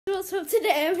what's up?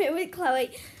 Today I'm here with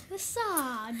Chloe. That's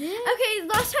sad. Okay,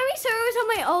 last time we saw her was on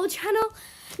my old channel.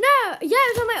 No, yeah,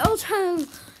 it was on my old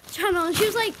channel, and she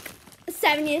was like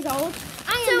 7 years old.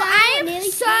 I am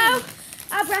nearly so 10.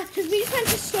 out of breath because we just went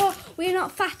to the store. We're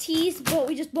not fatties, but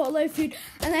we just bought a load of food,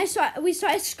 and then we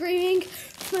started screaming.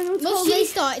 Well, she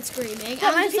started screaming.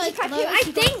 Got my fidget pack. I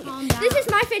think this is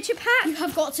my fidget pack. You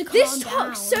have got to calm this down.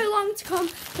 took so long to come.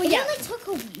 But It yeah, only took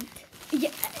a week. yeah.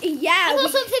 I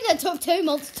got something that took 2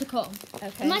 months to come.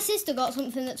 Okay. And my sister got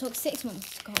something that took 6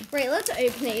 months to come. Right, let's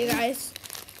open it, you guys.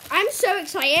 I'm so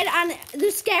excited, and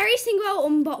the scariest thing about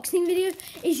unboxing videos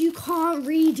is you can't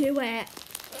redo it.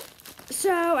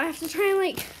 So I have to try and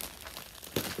like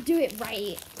do it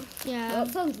right. Yeah.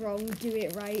 That sounds wrong. Do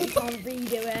it right. You can't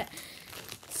redo it.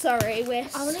 Sorry,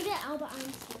 Wiss. I want to get Albert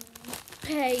Einstein.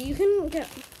 Okay, you can get.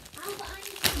 Albert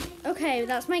Einstein. Okay,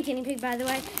 that's my guinea pig, by the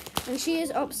way, and she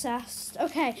is obsessed.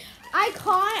 Okay, I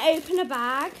can't open a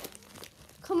bag.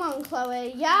 Come on,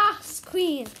 Chloe. Yes,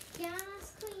 queen.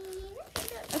 Yes, queen.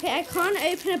 Okay, I can't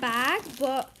open a bag,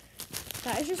 but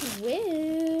that is just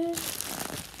weird.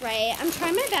 Right, I'm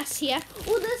trying my best here.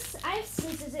 Oh, I have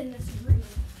scissors in this room.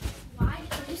 Why?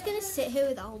 I'm just going to sit here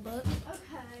with Albert.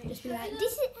 Okay. Just be like,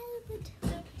 this is Albert. The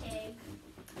pig.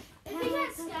 If he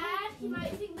gets scared, he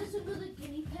might think there's another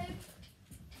guinea pig.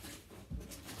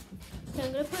 So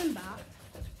I'm going to put him back.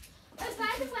 Oh, by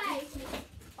the way,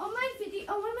 on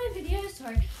one of my videos,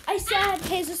 sorry, I said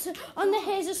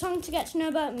here's a song to get to know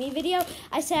about me video.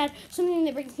 I said something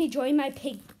that brings me joy, my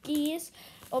piggies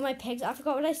or my pigs. I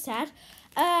forgot what I said.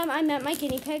 I meant my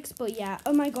guinea pigs, but yeah.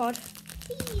 Oh my god.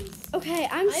 Please. Okay,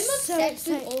 I'm so obsessed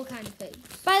excited. with all kinds of things.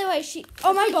 By the way,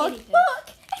 oh my god, look,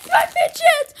 it's my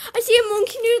fidget. I see a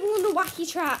monkey noodle on the wacky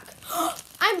track.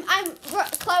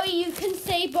 Chloe, you can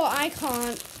see, but I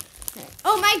can't.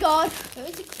 Oh my god.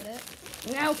 Don't we cut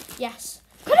it? No, yes.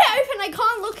 Cut it open, I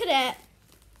can't look at it.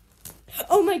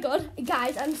 Oh my god,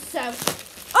 guys, I'm so.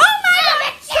 Oh my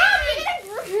god, stop, you're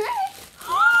gonna break.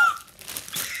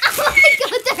 Oh my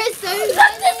god, they're so Look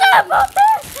this up,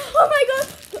 oh my god.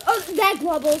 Oh, they're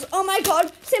globbles. Oh my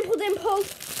god, Simple Dimple.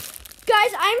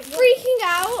 Guys, I'm freaking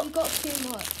out. You got too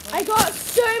much. Right? I got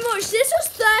so much. This was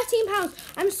 £13.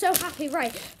 I'm so happy.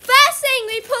 Right. First thing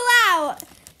we pull out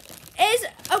is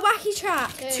a wacky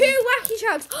track. Two. 2 wacky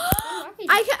tracks.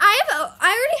 I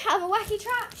already have a wacky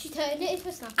track. She turned it into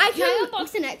a snap. I Can I can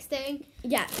unbox the next thing?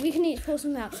 Yeah, we can each pull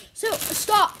something out. So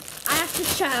stop. I have to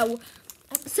show.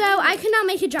 So I can now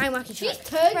make a giant wacky track. She's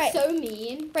turned Right. so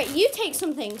mean. Right, you take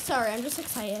something. Sorry, I'm just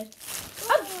excited.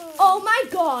 Oh my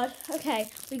god. Okay,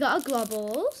 we got our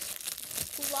globbles.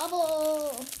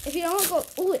 Globble. If you don't want to go,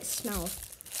 oh, it smells.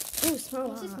 Oh, it smells.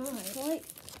 What's it smell like? Like,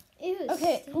 Ew,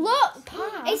 okay, stinks. look.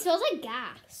 It smells like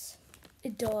gas.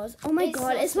 It does. Oh my It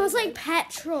god, it smells smells so like good.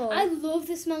 petrol. I love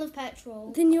the smell of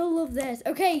petrol. Then you'll love this.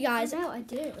 Okay, guys. I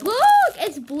do. Look,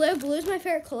 it's blue. Blue is my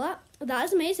favorite color. That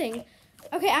is amazing.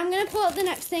 Okay, I'm gonna pull out the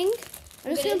next thing.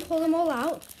 I'm just gonna pull them all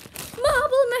out.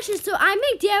 Marble meshes. So I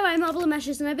make DIY marble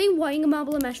meshes, and I've been wanting a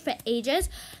marble mesh for ages.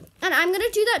 And I'm gonna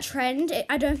do that trend.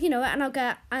 I don't know if you know it. And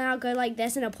I'll go like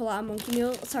this, and I'll pull out a monkey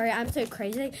mule. Sorry, I'm so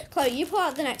crazy. Chloe, you pull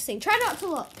out the next thing. Try not to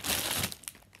look.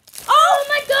 Oh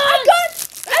my god! I got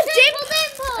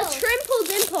a trimple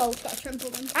dimple. Got a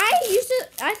trimple dimple.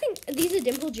 I think these are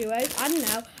dimple duos. I don't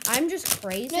know. I'm just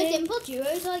crazy. No, dimple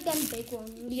duos are like them big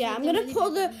ones. Yeah, Like I'm them gonna really pull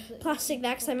big the ones that- plastic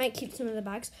there because I might keep some of the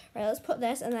bags. Right, let's put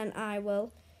this, and then I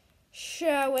will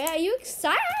show it. Are you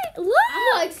excited? Look!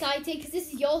 I'm not excited because this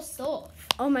is your stuff.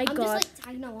 Oh my I'm god! just like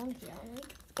tagging along here.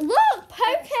 Look,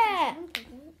 poke it.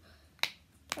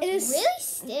 It is really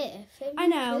stiff. I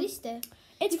know. Really stiff.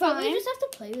 It's You probably fine. just have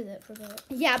to play with it for a bit.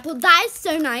 Yeah, but that is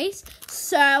so nice,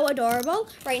 so adorable.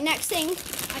 Right, next thing.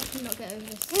 I cannot get over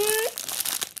this.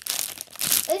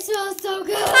 It smells so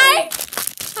good. Hi.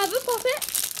 Have a puppet.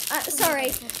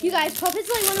 Sorry, you guys.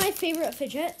 Puppet's like one of my favorite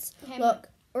fidgets. Okay, Look,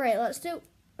 right. Let's do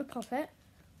a puppet.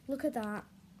 Look at that.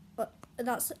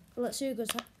 Let's do a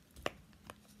good shot.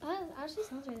 Actually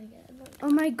sounds really good.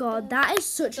 Oh my god, that is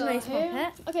such a nice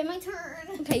puppet. Okay, my turn.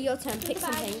 Okay, your turn. Pick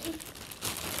something.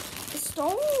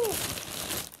 Stop.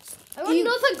 I want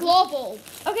another global.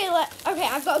 Okay,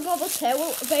 I've got a global too.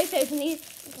 We'll both open these.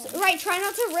 Okay. So, right, try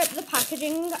not to rip the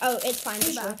packaging. Oh, it's fine.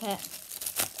 Just rip it.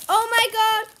 Oh my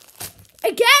god.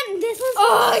 Again, this one's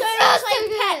Oh, it so smells much so like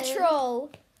good.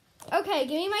 petrol. Okay,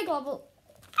 give me my global.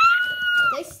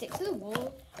 They stick to the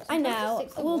wall. I know. Sometimes it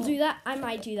sticks to the We'll wall. do that. I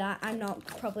might do that. I'm not.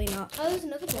 Probably not. Oh, there's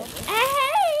another global.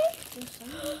 Hey!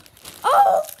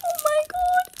 Oh my god.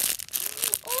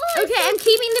 Okay, I'm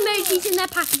keeping the emojis in their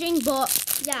packaging, but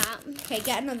Yeah. okay,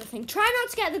 get another thing. Try not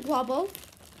to get the global.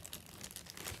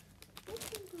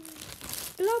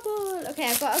 Globble. Okay,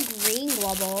 I've got a green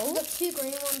globble. I've got 2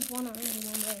 green ones, 1 orange and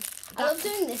 1 blue. I love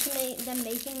doing this and then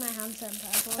making my hand turn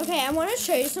purple. Okay, I want to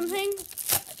show you something.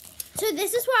 So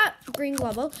this is what green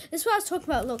globble. This is what I was talking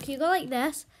about. Look, you go like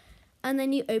this, and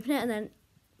then you open it, and then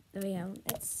there we go.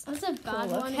 It's That's a bad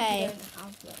cool. one. Okay. If you don't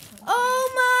have that.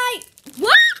 Oh my!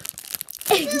 What?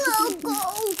 Hello,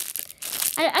 ghost.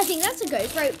 I think that's a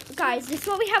ghost. Right, guys, this is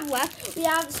what we have left. We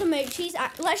have some mochis.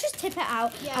 Let's just tip it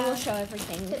out, and we'll show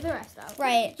everything. Tip the rest out.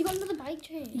 Right. You got another bike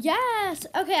chain. Yes.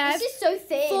 Okay, I have This is so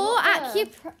thin. 4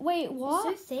 𝒂𝒄𝒌. Wait,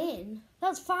 what? It's so thin.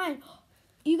 That's fine.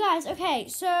 You guys, okay,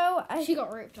 so She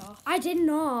got ripped off. I did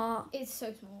not. It's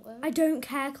so small though. I don't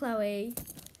care, Chloe.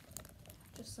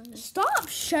 Just saying. Stop.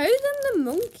 Show them the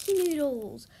monkey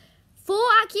noodles. 4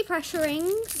 acupressure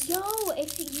rings. Yo,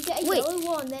 if you get a yellow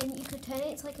one, then you could turn it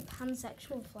into like a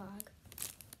pansexual flag.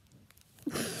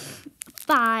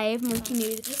 5 monkey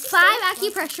noodles. 5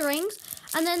 acupressure rings.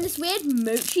 And then this weird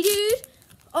mochi dude.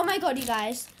 Oh my god, you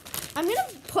guys. I'm going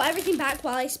to put everything back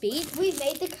while I speak. We've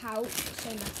made the couch so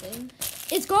nothing.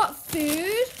 It's got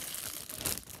food,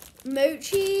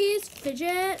 mochis,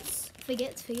 fidgets.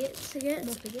 Fidgets.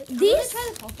 More fidgets. These.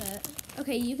 Try the poppet.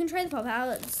 Okay, you can try the pop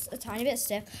out. It's a tiny bit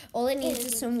stiff. All it needs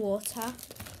is some water.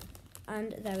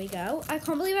 And there we go. I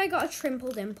can't believe I got a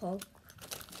trimple dimple.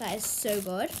 That is so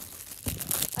good.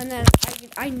 And then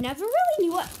I never really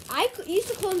knew what I used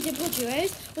to call them dimple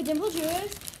duos. But dimple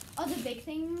duos are the big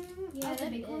thing. Yeah, the they're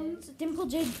big big. ones. Dimple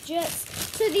digits.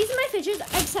 So these are my fidgets.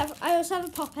 Except I also have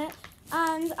a poppet.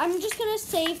 And I'm just gonna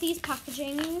save these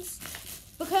packagings.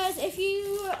 Because if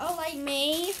you are like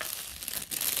me,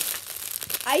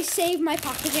 I save my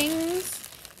packagings.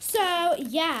 So,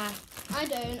 yeah. I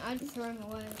don't. I just throw them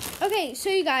away. Okay, so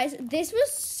you guys, this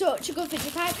was such a good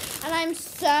fidget pack. And I'm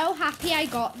so happy I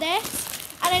got this.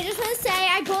 And I just want to say,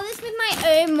 I bought this with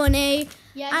my own money.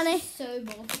 Yeah, and she's so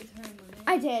bought with her money.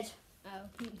 I did.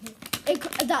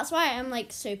 Oh. That's why I'm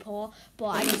like so poor. But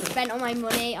I just spent all my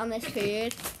money on this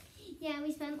food. Yeah,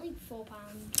 we spent like £4.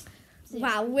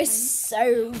 Wow, we're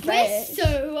so rich. We're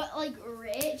so like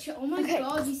rich. Oh my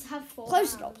god, you have £4.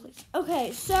 Close it up, please.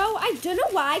 Okay, so I don't know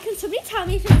why. Can somebody tell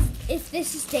me if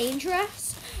this is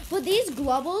dangerous? But these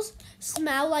globbles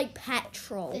smell like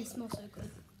petrol. They smell so good.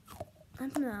 I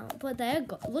don't know, but they're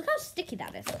good. Look how sticky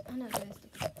that is. I know they're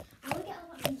sticky. I want to get a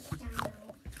lot of down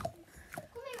now.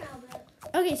 Come here, Albert.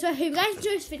 Okay, so I hope you guys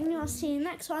enjoyed this video. I'll see you in the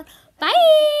next one. Bye!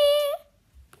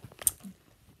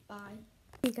 Bye.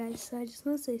 Hey guys, so I just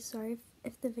want to say sorry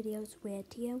if the video is weird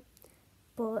to you.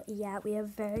 But yeah, we are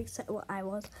very excited. Well, I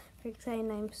was very excited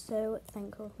and I'm so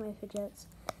thankful for my fidgets.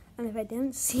 And if I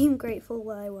didn't seem grateful,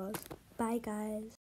 well, I was. Bye guys.